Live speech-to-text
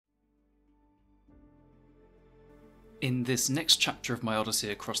In this next chapter of my Odyssey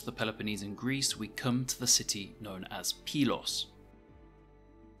across the Peloponnese and Greece, we come to the city known as Pylos.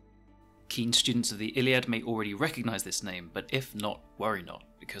 Keen students of the Iliad may already recognise this name, but if not, worry not,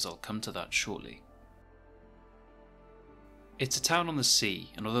 because I'll come to that shortly. It's a town on the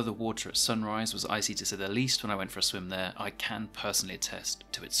sea, and although the water at sunrise was icy to say the least when I went for a swim there, I can personally attest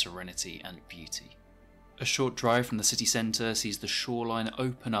to its serenity and beauty. A short drive from the city centre sees the shoreline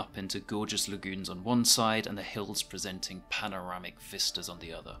open up into gorgeous lagoons on one side and the hills presenting panoramic vistas on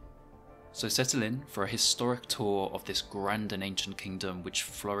the other. So settle in for a historic tour of this grand and ancient kingdom which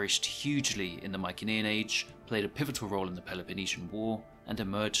flourished hugely in the Mycenaean age, played a pivotal role in the Peloponnesian War, and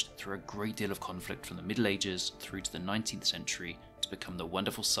emerged through a great deal of conflict from the Middle Ages through to the 19th century to become the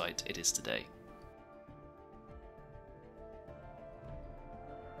wonderful site it is today.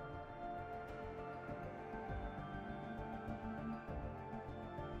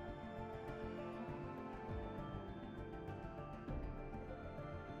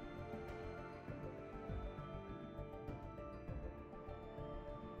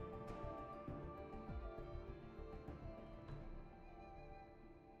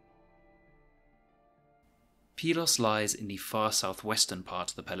 Pylos lies in the far southwestern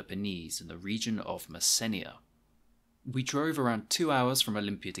part of the Peloponnese in the region of Mycenaean. We drove around 2 hours from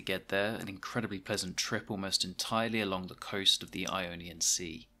Olympia to get there, an incredibly pleasant trip almost entirely along the coast of the Ionian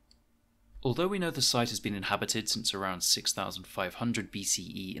Sea. Although we know the site has been inhabited since around 6500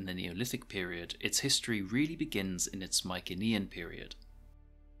 BCE in the Neolithic period, its history really begins in its Mycenaean period.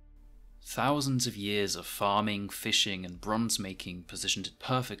 Thousands of years of farming, fishing and bronze making positioned it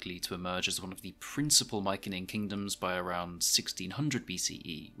perfectly to emerge as one of the principal Mycenaean kingdoms by around 1600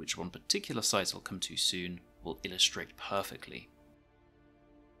 BCE, which one particular site I'll come to soon will illustrate perfectly.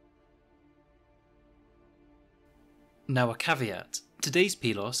 Now a caveat. Today's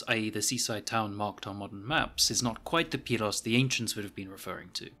Pylos, i.e. the seaside town marked on modern maps, is not quite the Pylos the ancients would have been referring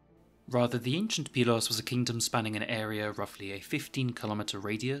to. Rather, the ancient Pylos was a kingdom spanning an area roughly a 15-kilometre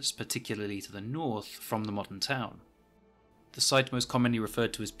radius, particularly to the north from the modern town. The site most commonly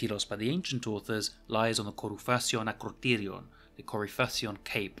referred to as Pylos by the ancient authors lies on the Coryphation Acrotyrion, the Coryphation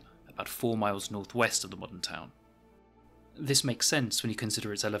Cape, about 4 miles northwest of the modern town. This makes sense when you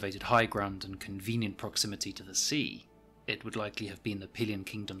consider its elevated high ground and convenient proximity to the sea. It would likely have been the Pylian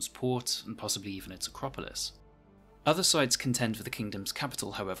kingdom's port, and possibly even its acropolis. Other sites contend for the kingdom's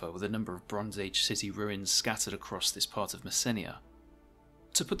capital, however, with a number of Bronze Age city ruins scattered across this part of Mycenaean.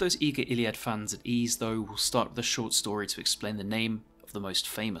 To put those eager Iliad fans at ease though, we'll start with a short story to explain the name of the most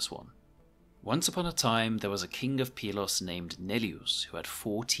famous one. Once upon a time there was a king of Pylos named Neleus who had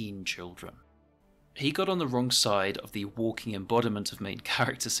 14 children. He got on the wrong side of the walking embodiment of main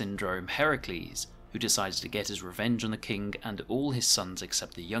character syndrome, Heracles, who decided to get his revenge on the king and all his sons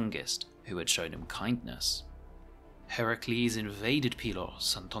except the youngest, who had shown him kindness. Heracles invaded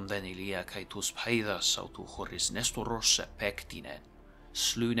Pylos and Tondeniliae Kaitus Paidas Autuchoris Nestoros Pektinen,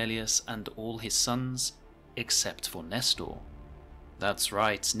 slew Neleus and all his sons, except for Nestor. That's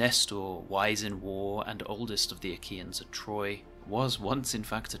right, Nestor, wise in war and oldest of the Achaeans at Troy, was once in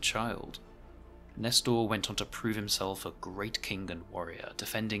fact a child. Nestor went on to prove himself a great king and warrior,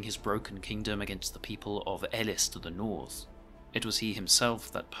 defending his broken kingdom against the people of Elis to the north. It was he himself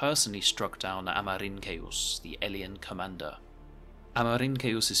that personally struck down Amarinceus, the Elian commander.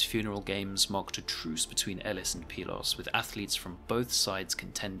 Amarinceus' funeral games marked a truce between Elis and Pylos, with athletes from both sides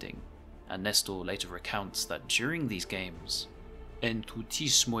contending, and Nestor later recounts that during these games, En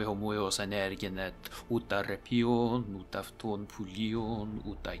tutismoi homoios anergenet uta repion, utavton pulion,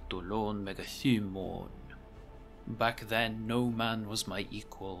 utaitolon megathymon. Back then no man was my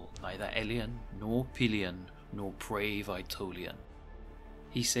equal, neither Elian nor Pylian, nor brave Aetolian.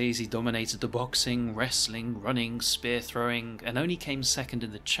 He says he dominated the boxing, wrestling, running, spear throwing, and only came second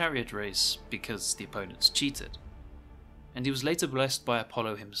in the chariot race because the opponents cheated. And he was later blessed by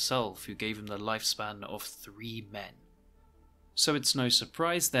Apollo himself, who gave him the lifespan of 3 men. So it's no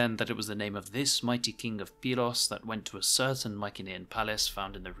surprise then that it was the name of this mighty king of Pylos that went to a certain Mycenaean palace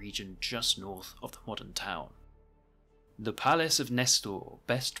found in the region just north of the modern town. The Palace of Nestor,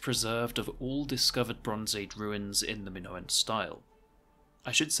 best preserved of all discovered Bronze Age ruins in the Minoan style.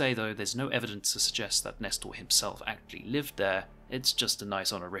 I should say though, there's no evidence to suggest that Nestor himself actually lived there, it's just a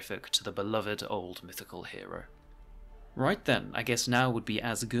nice honorific to the beloved old mythical hero. Right then, I guess now would be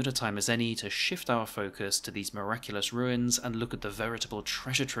as good a time as any to shift our focus to these miraculous ruins and look at the veritable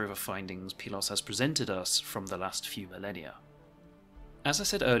treasure trove of findings Pylos has presented us from the last few millennia. As I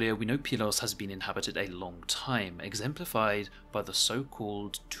said earlier, we know Pylos has been inhabited a long time, exemplified by the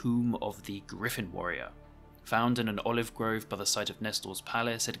so-called Tomb of the Griffin Warrior. Found in an olive grove by the site of Nestor's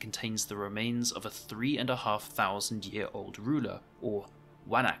palace, it contains the remains of a 3,500-year-old ruler, or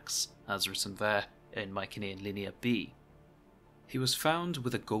Wanax, as written there in Mycenaean Linear B. He was found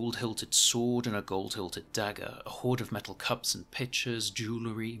with a gold-hilted sword and a gold-hilted dagger, a hoard of metal cups and pitchers,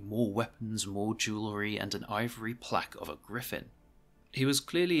 jewellery, more weapons, more jewellery, and an ivory plaque of a griffin. He was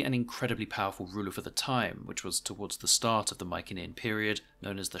clearly an incredibly powerful ruler for the time, which was towards the start of the Mycenaean period,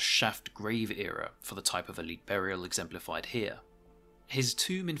 known as the Shaft Grave era, for the type of elite burial exemplified here. His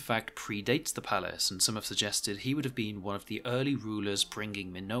tomb in fact predates the palace, and some have suggested he would have been one of the early rulers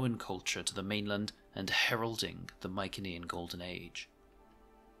bringing Minoan culture to the mainland and heralding the Mycenaean Golden Age.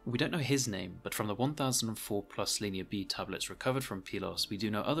 We don't know his name, but from the 1004 plus Linear B tablets recovered from Pylos, we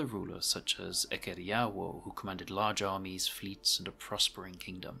do know other rulers such as Achaean, who commanded large armies, fleets, and a prospering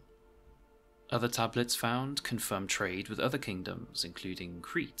kingdom. Other tablets found confirm trade with other kingdoms, including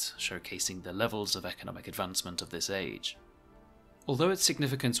Crete, showcasing the levels of economic advancement of this age. Although its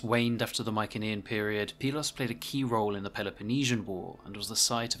significance waned after the Mycenaean period, Pylos played a key role in the Peloponnesian War and was the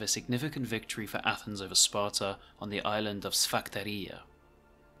site of a significant victory for Athens over Sparta on the island of Sphacteria.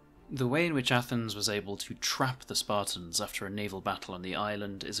 The way in which Athens was able to trap the Spartans after a naval battle on the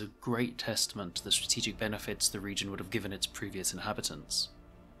island is a great testament to the strategic benefits the region would have given its previous inhabitants.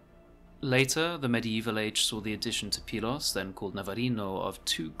 Later, the medieval age saw the addition to Pylos, then called Navarino, of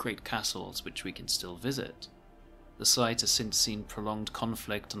two great castles which we can still visit. The site has since seen prolonged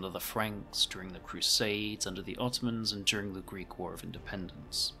conflict under the Franks, during the Crusades, under the Ottomans, and during the Greek War of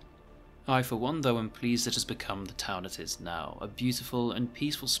Independence. I, for one, though, am pleased it has become the town it is now, a beautiful and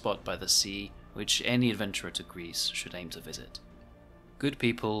peaceful spot by the sea, which any adventurer to Greece should aim to visit. Good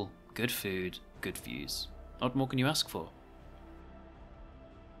people, good food, good views. What more can you ask for?